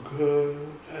l'orgue,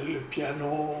 le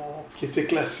piano, qui était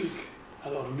classique.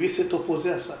 Alors lui s'est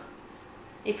opposé à ça.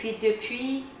 Et puis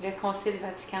depuis le Concile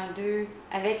Vatican II,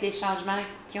 avec les changements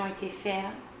qui ont été faits,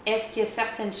 est-ce qu'il y a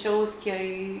certaines choses qui ont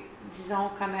eu, disons,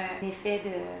 comme un effet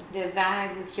de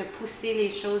vague ou qui a poussé les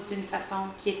choses d'une façon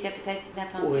qui était peut-être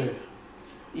inattendue? Oui.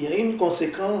 Il y a une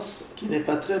conséquence qui n'est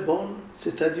pas très bonne,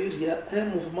 c'est-à-dire il y a un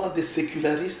mouvement de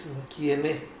sécularisme qui est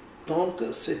né. Donc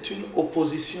c'est une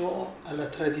opposition à la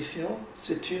tradition,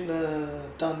 c'est une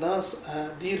tendance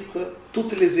à dire que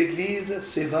toutes les églises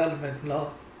se valent maintenant.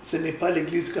 Ce n'est pas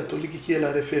l'église catholique qui est la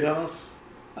référence.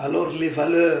 Alors les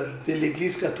valeurs de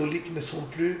l'église catholique ne sont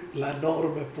plus la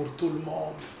norme pour tout le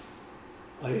monde.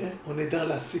 Vous voyez, on est dans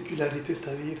la sécularité,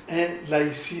 c'est-à-dire un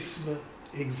laïcisme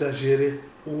exagéré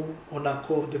où on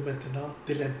accorde maintenant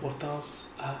de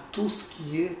l'importance à tout ce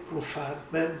qui est profane,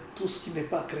 même tout ce qui n'est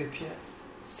pas chrétien.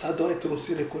 Ça doit être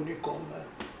aussi reconnu comme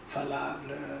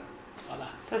valable. Voilà.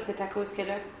 Ça, c'est à cause que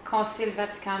le Concile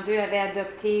Vatican II avait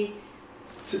adopté...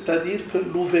 C'est-à-dire que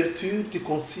l'ouverture du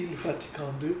Concile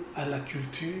Vatican II à la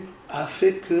culture a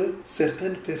fait que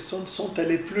certaines personnes sont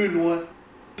allées plus loin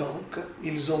Donc,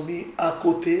 ils ont mis à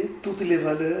côté toutes les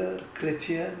valeurs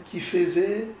chrétiennes qui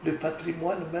faisaient le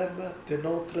patrimoine même de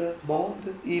notre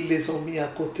monde. Ils les ont mis à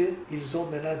côté. Ils ont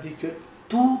maintenant dit que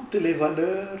toutes les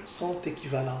valeurs sont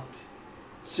équivalentes.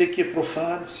 Ce qui est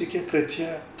profane, ce qui est chrétien,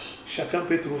 chacun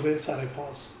peut trouver sa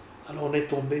réponse. Alors on est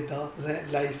tombé dans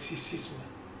un laïcisme.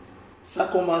 Ça a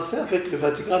commencé avec le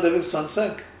Vatican de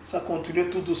 1965. Ça continue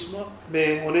tout doucement.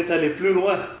 Mais on est allé plus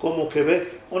loin, comme au Québec.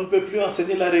 On ne peut plus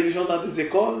enseigner la religion dans des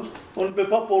écoles. On ne peut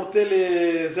pas porter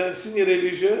les insignes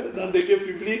religieux dans des lieux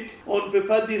publics. On ne peut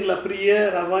pas dire la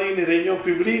prière avant une réunion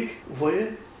publique. Vous voyez?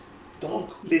 Donc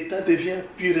l'État devient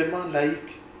purement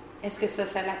laïque. Est-ce que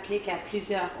ça l'applique à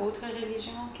plusieurs autres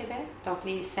religions au Québec? Donc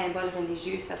les symboles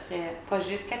religieux, ça serait pas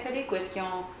juste catholique, ou est-ce qu'ils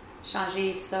ont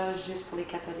changé ça juste pour les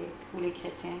catholiques ou les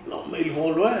chrétiens? Non, mais ils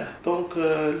vont loin. Donc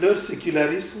leur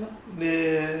sécularisme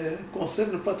ne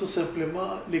concerne pas tout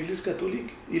simplement l'Église catholique.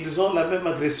 Ils ont la même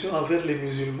agression envers les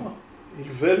musulmans.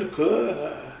 Ils veulent que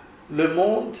le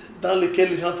monde dans lequel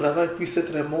les gens travaillent puisse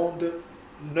être un monde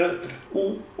neutre,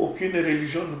 où aucune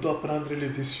religion ne doit prendre le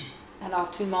dessus.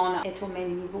 Alors tout le monde est au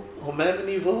même niveau? Au même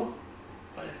niveau,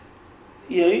 oui.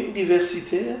 Il y a une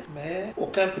diversité, mais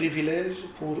aucun privilège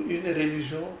pour une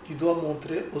religion qui doit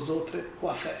montrer aux autres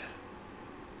quoi faire.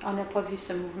 On n'a pas vu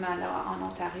ce mouvement-là en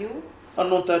Ontario?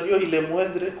 En Ontario, il est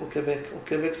moindre qu'au Québec. Au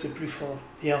Québec, c'est plus fort.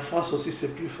 Et en France aussi,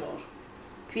 c'est plus fort.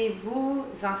 Puis vous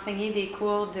enseignez des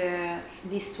cours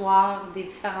d'histoire des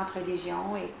différentes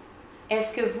religions. Et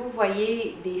est-ce que vous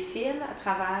voyez des fils à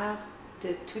travers de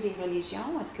toutes les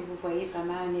religions? Est-ce que vous voyez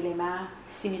vraiment un élément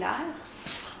similaire?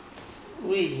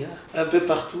 Oui, un peu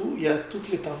partout, il y a toutes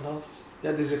les tendances. Il y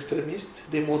a des extrémistes,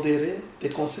 des modérés, des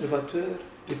conservateurs,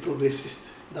 des progressistes.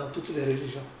 Dans toutes les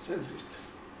religions, ça existe.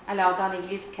 Alors, dans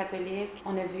l'Église catholique,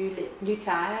 on a vu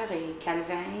Luther et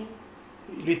Calvin.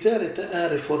 Luther était un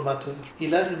réformateur.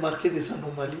 Il a remarqué des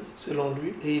anomalies, selon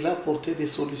lui, et il a apporté des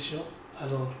solutions.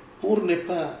 Alors, pour ne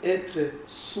pas être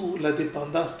sous la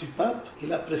dépendance du pape,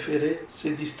 il a préféré se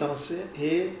distancer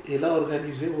et il a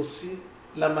organisé aussi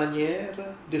la manière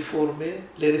de former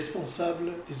les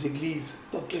responsables des églises,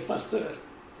 donc les pasteurs.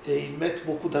 Et ils mettent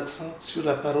beaucoup d'accent sur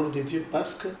la parole de Dieu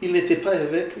parce qu'ils n'étaient pas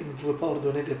évêques, ils ne pouvaient pas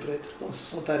ordonner des prêtres. Donc ils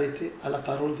se sont arrêtés à la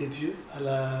parole de Dieu, à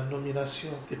la nomination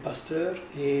des pasteurs.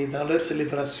 Et dans leur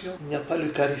célébration, il n'y a pas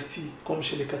l'Eucharistie comme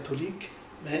chez les catholiques,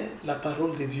 mais la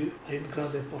parole de Dieu a une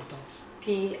grande importance.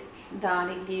 Puis dans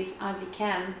l'Église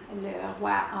anglicane, le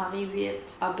roi Henri VIII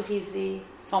a brisé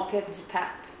son peuple du pape.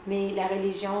 Mais la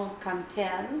religion comme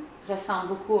telle ressemble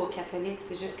beaucoup aux catholiques.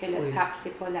 C'est juste que le pape,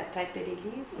 c'est pas la tête de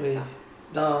l'Église, c'est ça?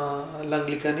 Dans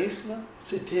l'anglicanisme,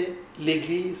 c'était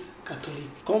l'Église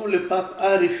catholique. Comme le pape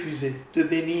a refusé de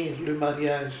bénir le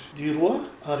mariage du roi,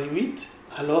 Henri VIII,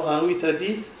 alors Henri VIII a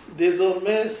dit «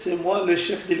 Désormais, c'est moi le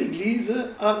chef de l'Église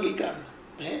anglicane ».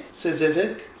 Mais ces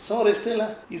évêques sont restés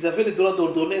là. Ils avaient le droit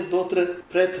d'ordonner d'autres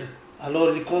prêtres.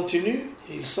 Alors ils continuent,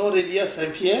 ils sont reliés à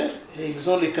Saint-Pierre, et ils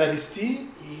ont l'Eucharistie,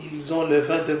 ils ont le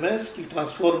vin de messe qu'ils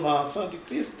transforment en sang du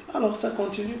Christ. Alors ça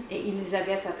continue. Et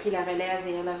Élisabeth a pris la relève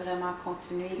et elle a vraiment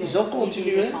continué. Ils ont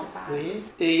continué, oui.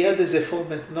 Et il y a des efforts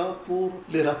maintenant pour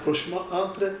le rapprochement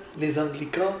entre les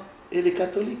anglicans et les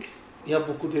catholiques. Il y a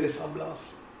beaucoup de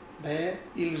ressemblances. Mais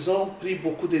ils ont pris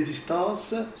beaucoup de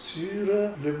distance sur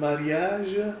le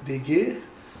mariage des gays.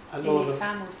 Alors, et les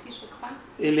femmes aussi, je crois.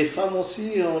 Et les femmes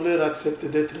aussi, on leur accepte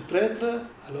d'être prêtres.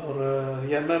 Alors, il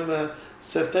y a même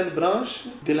certaines branches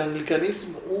de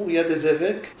l'anglicanisme où il y a des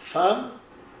évêques femmes.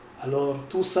 Alors,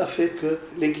 tout ça fait que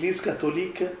l'Église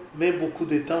catholique met beaucoup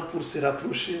de temps pour se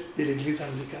rapprocher de l'Église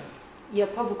anglicane. Il n'y a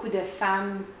pas beaucoup de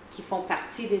femmes qui font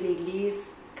partie de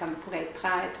l'Église, comme pour être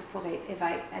prêtre ou pour être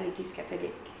évêque à l'Église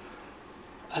catholique.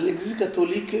 À l'Église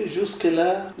catholique,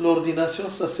 jusque-là, l'ordination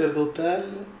sacerdotale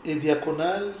et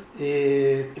diaconale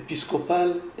et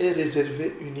épiscopale est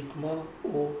réservée uniquement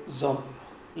aux hommes.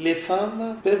 Les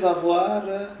femmes peuvent avoir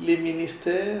les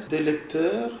ministères de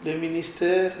lecteurs, les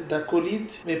ministères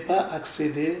d'acolytes, mais pas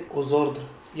accéder aux ordres.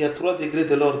 Il y a 3 degrés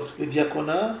de l'ordre, le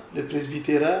diaconat, le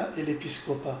presbytérat et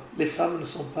l'épiscopat. Les femmes ne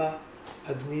sont pas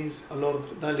admises à l'ordre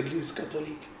dans l'Église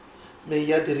catholique. Mais il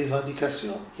y a des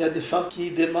revendications, il y a des femmes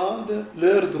qui demandent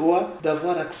leur droit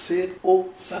d'avoir accès au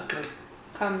sacré.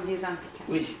 Comme les anglicans.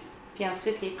 Oui. Puis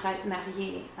ensuite, les prêtres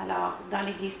mariés. Alors, dans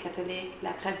l'Église catholique,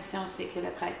 la tradition, c'est que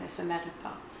le prêtre ne se marie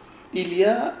pas. Il y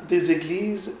a des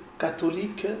églises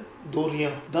catholiques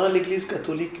d'Orient. Dans l'Église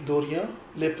catholique d'Orient,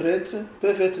 les prêtres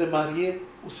peuvent être mariés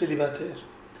ou célibataires.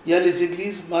 Il y a les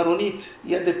églises maronites.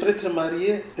 Il y a des prêtres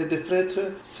mariés et des prêtres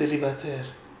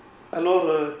célibataires. Alors,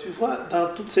 tu vois,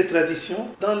 dans toutes ces traditions,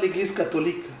 dans l'Église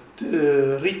catholique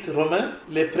de rite romain,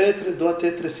 les prêtres doivent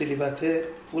être célibataires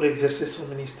pour exercer son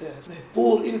ministère. Mais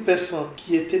pour une personne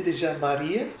qui était déjà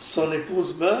mariée, son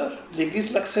épouse meurt,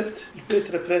 l'Église l'accepte, il peut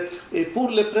être prêtre. Et pour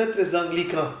les prêtres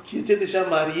anglicans qui étaient déjà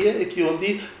mariés et qui ont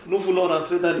dit « nous voulons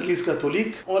rentrer dans l'Église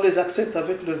catholique », on les accepte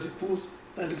avec leurs épouses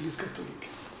dans l'Église catholique.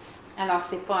 Alors,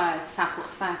 c'est pas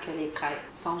 100% que les prêtres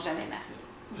sont jamais mariés.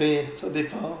 Oui, ça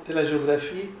dépend de la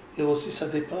géographie et aussi ça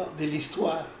dépend de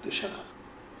l'histoire de chacun.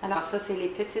 Alors ça, c'est les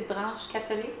petites branches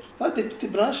catholiques? Pas des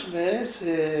petites branches, mais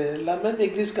c'est la même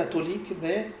Église catholique,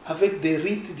 mais avec des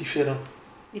rites différents.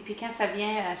 Et puis quand ça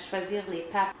vient à choisir les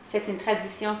papes, c'est une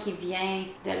tradition qui vient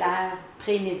de l'ère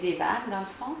pré-médiévale, dans le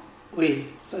fond? Oui,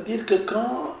 c'est-à-dire que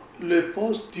quand le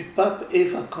poste du pape est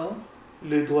vacant,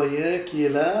 le doyen qui est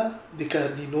là, des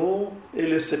cardinaux et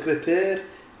le secrétaire,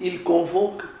 il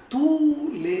convoque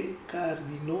tous les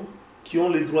cardinaux qui ont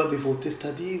le droit de voter,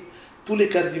 c'est-à-dire tous les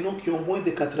cardinaux qui ont moins de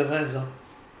 80 ans.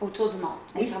 Autour du monde,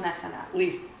 oui. International.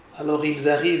 Oui. Alors ils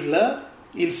arrivent là,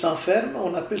 ils s'enferment,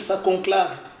 on appelle ça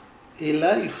conclave. Et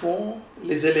là, ils font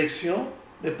les élections,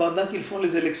 mais pendant qu'ils font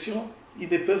les élections, ils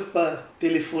ne peuvent pas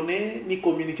téléphoner ni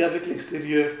communiquer avec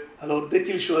l'extérieur. Alors dès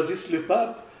qu'ils choisissent le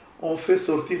pape, on fait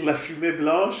sortir la fumée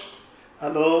blanche,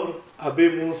 alors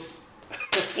Habemus.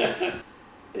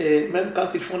 Et même quand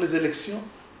ils font les élections,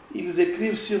 ils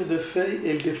écrivent sur des feuilles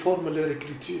et ils déforment leur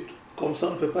écriture. Comme ça,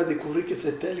 on ne peut pas découvrir que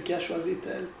c'est elle qui a choisi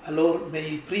tel. Alors, mais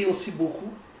ils prient aussi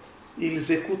beaucoup.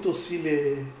 Ils écoutent aussi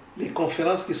les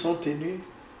conférences qui sont tenues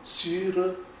sur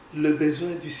le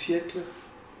besoin du siècle.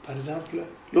 Par exemple,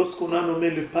 lorsqu'on a nommé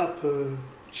le pape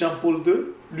Jean-Paul II,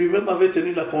 lui-même avait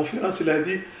tenu la conférence, il a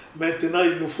dit « Maintenant,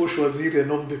 il nous faut choisir un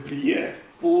homme de prière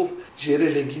pour gérer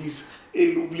l'Église. »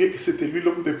 Et il oubliait que c'était lui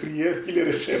l'homme de prière qui les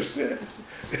recherchait.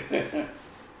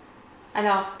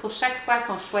 Alors, pour chaque fois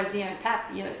qu'on choisit un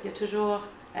pape, il y a toujours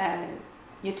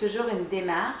une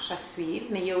démarche à suivre,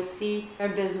 mais il y a aussi un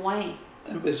besoin.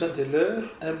 Un besoin de l'heure,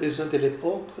 un besoin de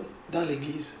l'époque dans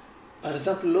l'Église. Par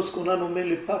exemple, lorsqu'on a nommé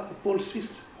le pape Paul VI,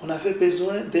 on avait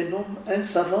besoin d'un homme, un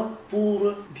savant,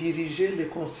 pour diriger le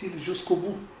concile jusqu'au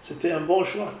bout. C'était un bon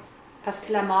choix. Parce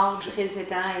que la mort du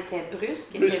président était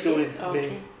brusque? Brusque, oui. Okay.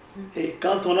 Et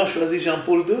quand on a choisi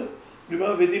Jean-Paul II, lui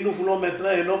m'avait dit, nous voulons maintenant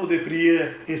un homme de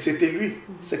prière. Et c'était lui.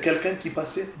 C'est quelqu'un qui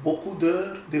passait beaucoup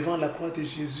d'heures devant la croix de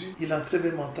Jésus. Il entrait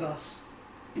même en transe.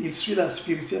 Il suit la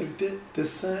spiritualité de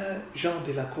Saint Jean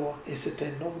de la Croix. Et c'est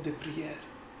un homme de prière.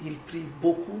 Il prie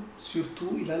beaucoup,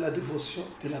 surtout il a la dévotion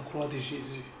de la croix de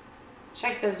Jésus.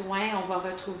 Chaque besoin, on va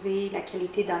retrouver la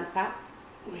qualité dans le pape.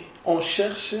 Oui. On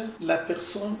cherche la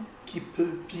personne qui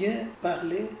peut bien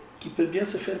parler, qui peut bien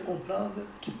se faire comprendre,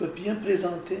 qui peut bien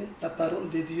présenter la parole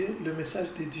de Dieu, le message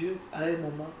de Dieu à un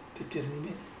moment déterminé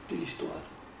de l'histoire.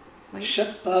 Oui.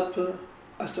 Chaque pape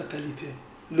a sa qualité.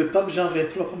 Le pape Jean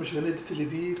XXIII, comme je venais de te le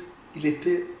dire, il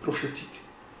était prophétique.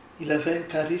 Il avait un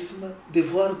charisme de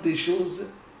voir des choses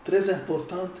très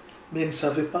importantes, mais il ne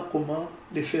savait pas comment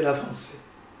les faire avancer.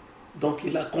 Donc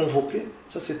il a convoqué,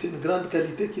 ça c'était une grande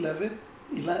qualité qu'il avait,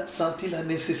 il a senti la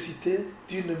nécessité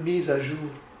d'une mise à jour.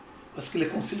 Parce que le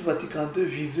Concile Vatican II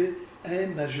visait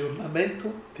un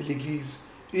aggiornamento de l'Église,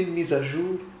 une mise à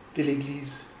jour de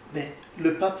l'Église. Mais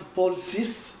le pape Paul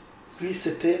VI, lui,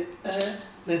 c'était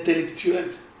un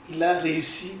intellectuel. Il a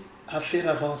réussi à faire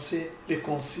avancer le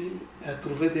Concile et à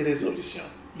trouver des résolutions.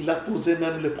 Il a posé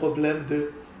même le problème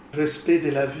de respect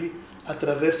de la vie à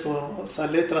travers sa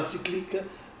lettre encyclique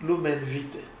Lumen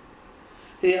Vitae.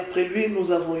 Et après lui,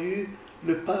 nous avons eu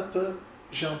le pape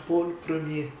Jean-Paul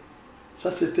Ier.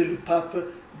 Ça, c'était le pape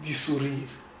du sourire.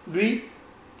 Lui,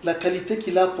 la qualité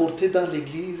qu'il a apportée dans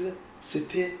l'Église,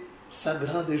 c'était sa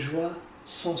grande joie,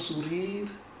 son sourire,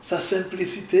 sa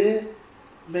simplicité,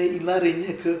 mais il n'a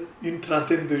régné qu'une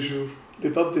trentaine de jours.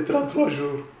 Le pape de 33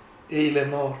 jours. Et il est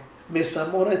mort. Mais sa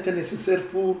mort a été nécessaire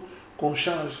pour qu'on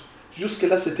change.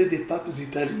 Jusque-là, c'était des papes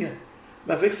italiens.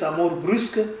 Mais avec sa mort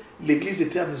brusque, l'Église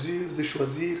était en mesure de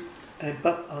choisir un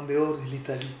pape en dehors de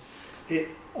l'Italie. Et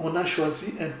on a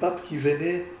choisi un pape qui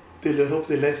venait de l'Europe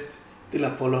de l'Est, de la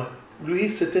Pologne. Lui,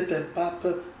 c'était un pape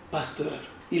pasteur.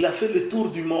 Il a fait le tour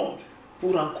du monde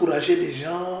pour encourager les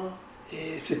gens.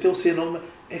 Et c'était aussi un homme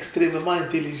extrêmement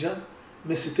intelligent,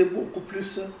 mais c'était beaucoup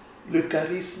plus le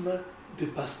charisme de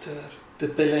pasteur, de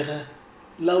pèlerin.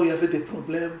 Là où il y avait des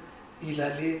problèmes, il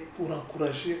allait pour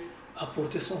encourager,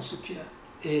 apporter son soutien.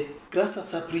 Et grâce à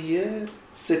sa prière,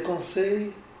 ses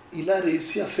conseils, il a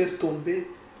réussi à faire tomber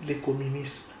le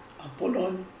communisme en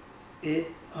Pologne et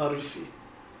en Russie.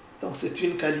 Donc c'est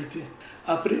une qualité.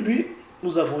 Après lui,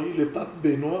 nous avons eu le pape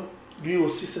Benoît. Lui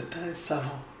aussi, c'est un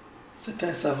savant. C'est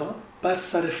un savant. Par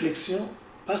sa réflexion,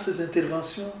 par ses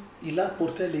interventions, il a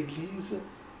apporté à l'Église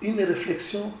une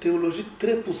réflexion théologique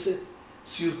très poussée,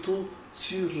 surtout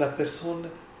sur la personne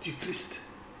du Christ.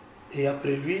 Et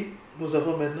après lui, nous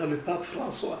avons maintenant le pape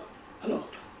François. Alors,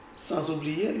 sans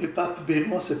oublier, le pape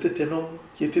Benoît, c'était un homme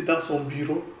qui était dans son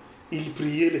bureau. Il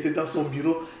priait, il était dans son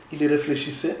bureau, il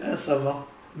réfléchissait, un savant.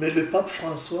 Mais le pape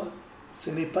François,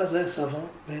 ce n'est pas un savant,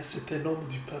 mais c'est un homme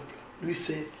du peuple. Lui,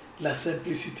 c'est la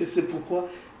simplicité, c'est pourquoi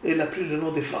il a pris le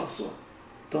nom de François.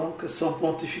 Donc, son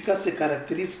pontificat se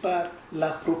caractérise par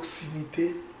la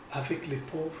proximité avec les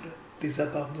pauvres, les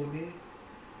abandonnés.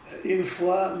 Une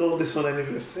fois, lors de son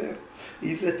anniversaire,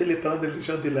 il était allé prendre les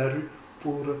gens de la rue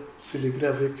pour célébrer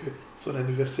avec eux son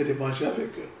anniversaire et manger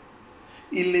avec eux.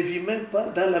 Il ne vit même pas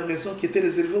dans la maison qui était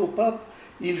réservée au pape,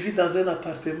 il vit dans un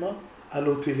appartement à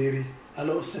l'hôtellerie.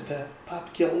 Alors c'est un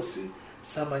pape qui a aussi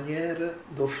sa manière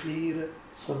d'offrir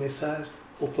son message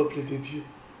au peuple de Dieu.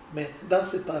 Mais dans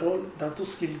ses paroles, dans tout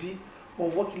ce qu'il dit, on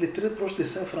voit qu'il est très proche de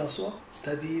Saint François,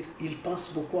 c'est-à-dire il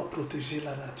pense beaucoup à protéger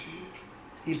la nature.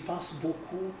 Il pense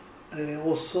beaucoup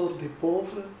au sort des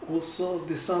pauvres, au sort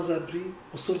des sans-abri,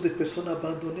 au sort des personnes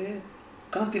abandonnées.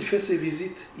 Quand il fait ses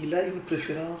visites, il a une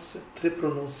préférence très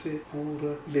prononcée pour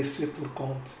laisser pour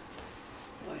compte.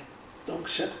 Ouais. Donc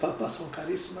chaque pape a son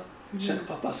charisme, chaque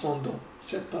pape a son don,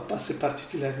 chaque pape a ses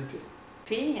particularités.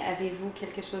 Puis, avez-vous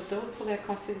quelque chose d'autre pour le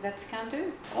Concile Vatican II?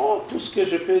 Oh, tout ce que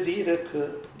je peux dire est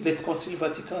que le Concile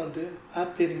Vatican II a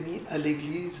permis à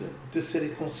l'Église de se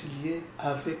réconcilier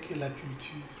avec la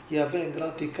culture. Il y avait un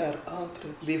grand écart entre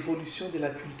l'évolution de la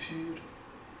culture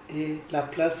et la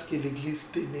place que l'Église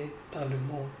tenait dans le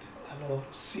monde. Alors,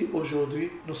 si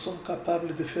aujourd'hui nous sommes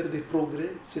capables de faire des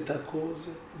progrès, c'est à cause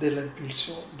de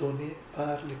l'impulsion donnée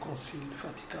par le Concile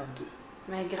Vatican II.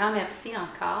 Mais grand merci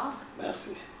encore.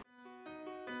 Merci.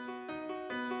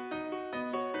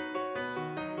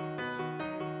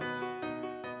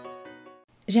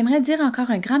 J'aimerais dire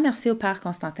encore un grand merci au Père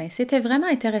Constantin. C'était vraiment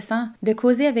intéressant de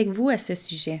causer avec vous à ce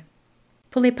sujet.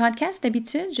 Pour les podcasts,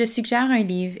 d'habitude, je suggère un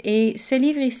livre et ce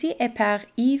livre ici est par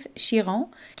Yves Chiron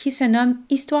qui se nomme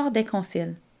Histoire des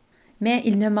conciles. Mais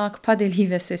il ne manque pas de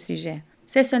livres à ce sujet.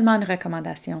 C'est seulement une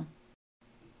recommandation.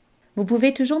 Vous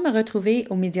pouvez toujours me retrouver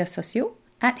aux médias sociaux,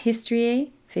 @HistoryA,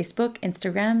 Facebook,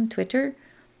 Instagram, Twitter.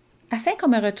 Afin qu'on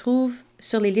me retrouve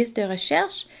sur les listes de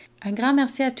recherche, un grand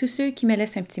merci à tous ceux qui me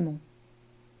laissent un petit mot.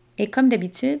 Et comme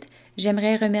d'habitude,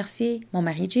 j'aimerais remercier mon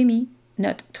mari Jamie,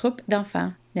 notre troupe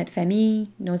d'enfants, notre famille,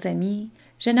 nos amis.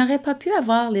 Je n'aurais pas pu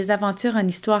avoir les aventures en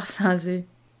histoire sans eux.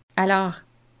 Alors,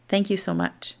 thank you so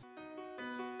much.